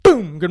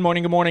Boom! Good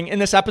morning, good morning. In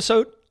this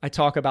episode, I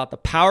talk about the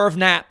power of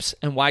naps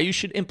and why you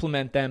should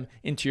implement them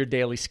into your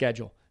daily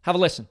schedule. Have a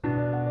listen.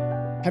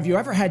 Have you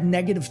ever had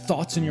negative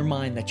thoughts in your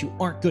mind that you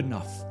aren't good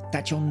enough,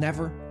 that you'll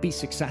never be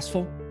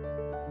successful?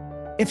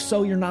 If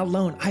so, you're not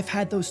alone. I've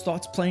had those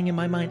thoughts playing in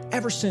my mind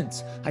ever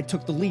since I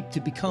took the leap to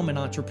become an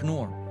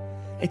entrepreneur.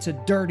 It's a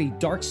dirty,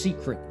 dark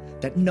secret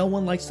that no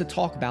one likes to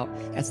talk about,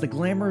 as the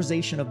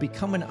glamorization of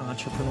becoming an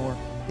entrepreneur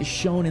is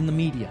shown in the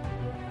media.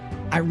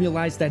 I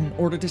realized that in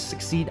order to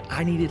succeed,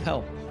 I needed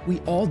help. We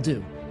all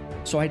do.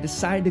 So I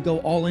decided to go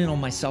all in on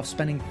myself,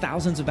 spending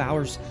thousands of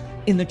hours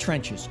in the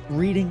trenches,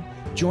 reading,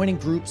 joining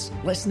groups,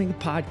 listening to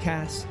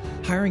podcasts,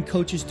 hiring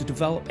coaches to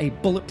develop a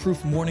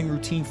bulletproof morning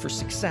routine for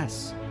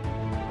success.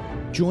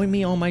 Join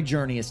me on my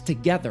journey as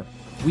together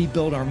we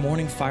build our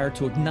morning fire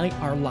to ignite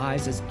our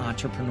lives as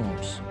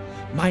entrepreneurs.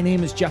 My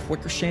name is Jeff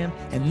Wickersham,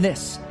 and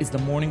this is the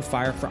Morning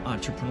Fire for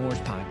Entrepreneurs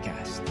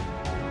podcast.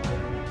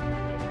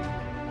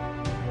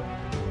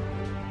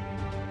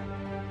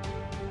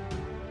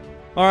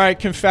 All right,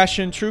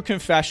 true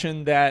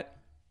confession that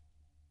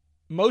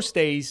most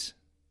days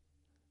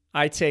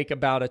I take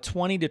about a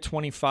 20 to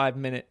 25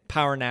 minute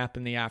power nap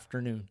in the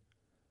afternoon.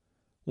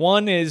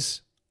 One is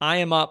I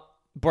am up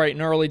bright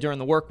and early during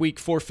the work week,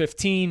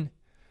 4:15,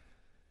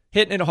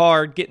 hitting it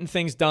hard, getting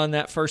things done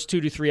that first 2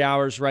 to 3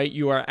 hours, right?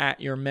 You are at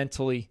your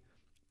mentally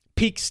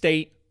peak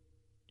state.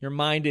 Your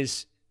mind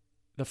is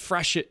the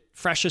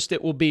freshest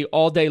it will be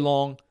all day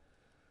long.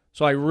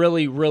 So I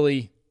really,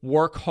 really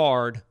work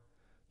hard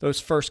those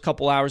first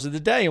couple hours of the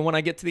day. And when I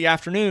get to the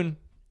afternoon,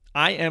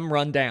 I am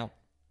run down.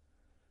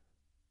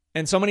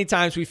 And so many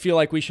times we feel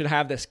like we should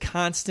have this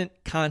constant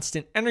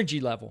energy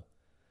level.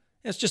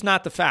 It's just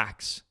not the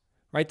facts,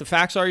 right? The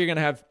facts are you're going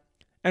to have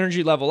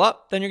energy level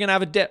up, then you're going to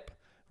have a dip,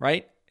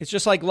 right? It's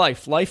just like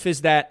life. Life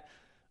is that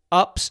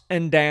ups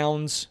and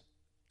downs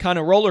kind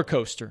of roller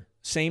coaster.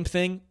 Same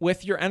thing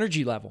with your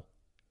energy level.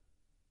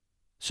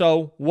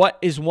 So what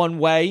is one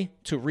way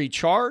to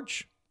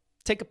recharge?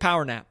 Take a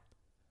power nap.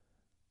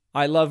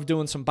 I love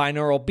doing some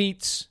binaural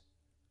beats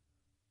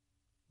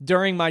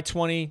during my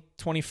 20,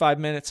 25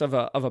 minutes of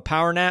a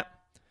power nap,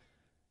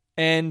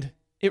 and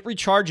it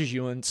recharges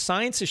you. And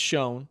science has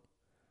shown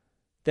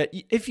that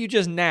if you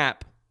just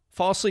nap,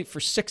 fall asleep for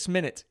 6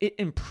 minutes, it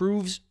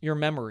improves your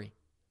memory.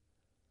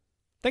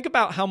 Think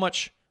about how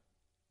much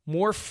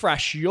more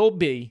fresh you'll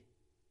be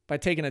by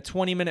taking a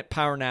 20-minute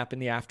power nap in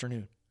the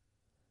afternoon.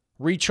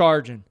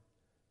 Recharging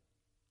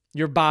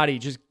your body,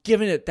 just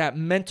giving it that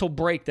mental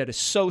break that is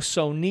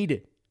so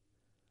needed.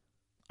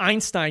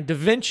 Einstein, Da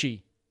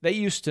Vinci, they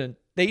used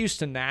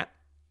to nap.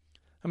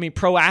 I mean,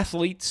 pro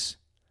athletes,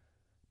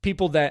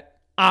 people that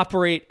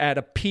operate at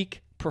a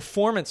peak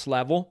performance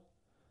level,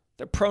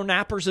 they're pro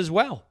nappers as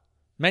well.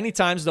 Many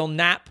times they'll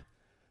nap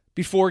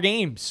before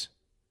games,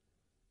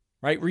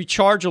 right?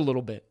 Recharge a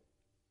little bit.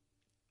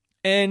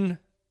 And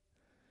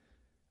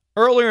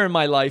earlier in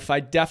my life, I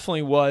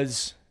definitely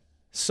was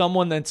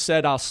someone that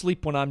said, I'll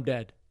sleep when I'm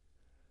dead.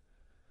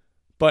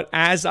 But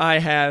as I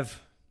have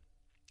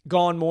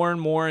gone more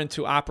and more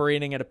into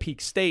operating at a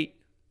peak state,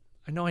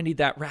 I know I need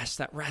that rest.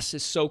 That rest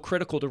is so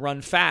critical to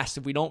run fast.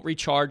 If we don't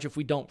recharge, if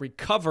we don't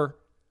recover,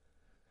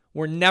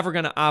 we're never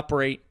going to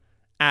operate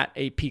at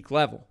a peak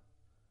level.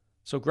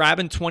 So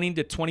grabbing 20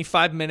 to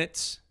 25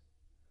 minutes,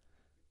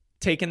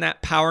 taking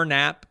that power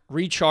nap,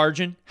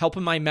 recharging,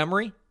 helping my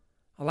memory,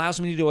 allows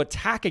me to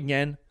attack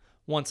again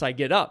once I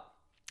get up,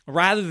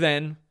 rather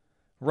than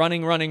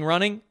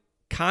running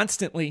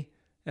constantly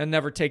and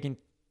never taking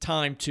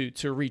time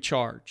to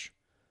recharge.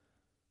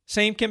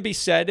 Same can be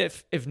said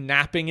if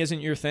napping isn't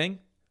your thing.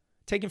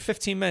 Taking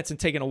 15 minutes and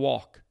taking a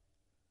walk,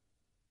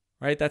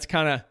 right? That's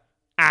kind of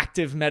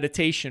active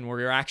meditation where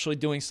you're actually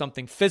doing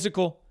something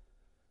physical,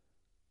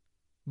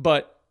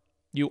 but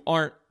you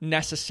aren't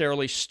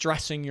necessarily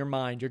stressing your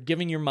mind. You're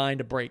giving your mind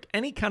a break.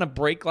 Any kind of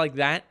break like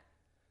that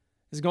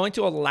is going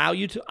to allow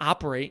you to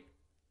operate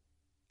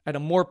at a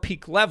more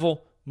peak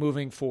level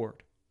moving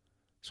forward.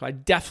 So I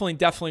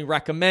definitely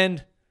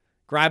recommend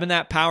grabbing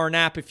that power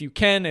nap if you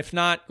can. If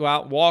not, go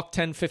out, walk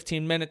 10,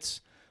 15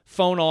 minutes,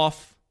 phone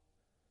off,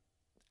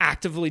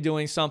 actively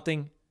doing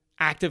something,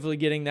 actively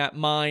getting that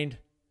mind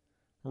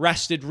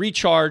rested,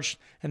 recharged,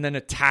 and then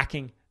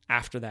attacking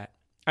after that.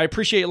 I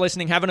appreciate you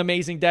listening. Have an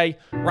amazing day.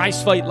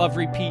 Rise, fight, love,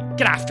 repeat.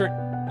 Get after it.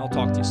 I'll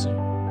talk to you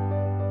soon.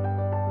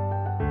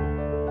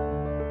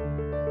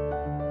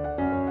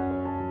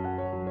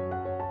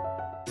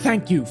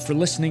 Thank you for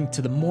listening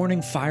to the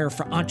Morning Fire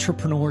for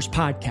Entrepreneurs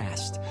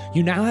podcast.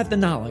 You now have the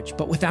knowledge,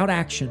 but without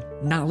action,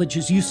 knowledge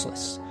is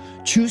useless.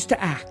 Choose to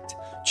act.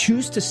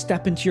 Choose to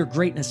step into your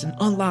greatness and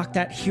unlock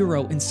that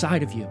hero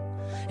inside of you.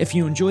 If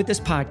you enjoyed this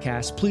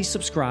podcast, please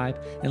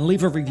subscribe and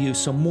leave a review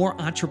so more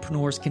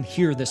entrepreneurs can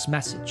hear this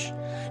message.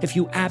 If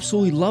you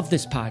absolutely love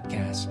this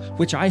podcast,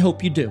 which I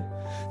hope you do,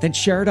 then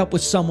share it up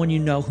with someone you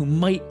know who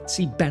might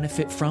see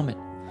benefit from it.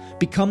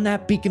 Become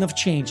that beacon of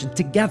change, and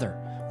together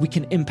we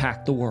can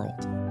impact the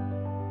world.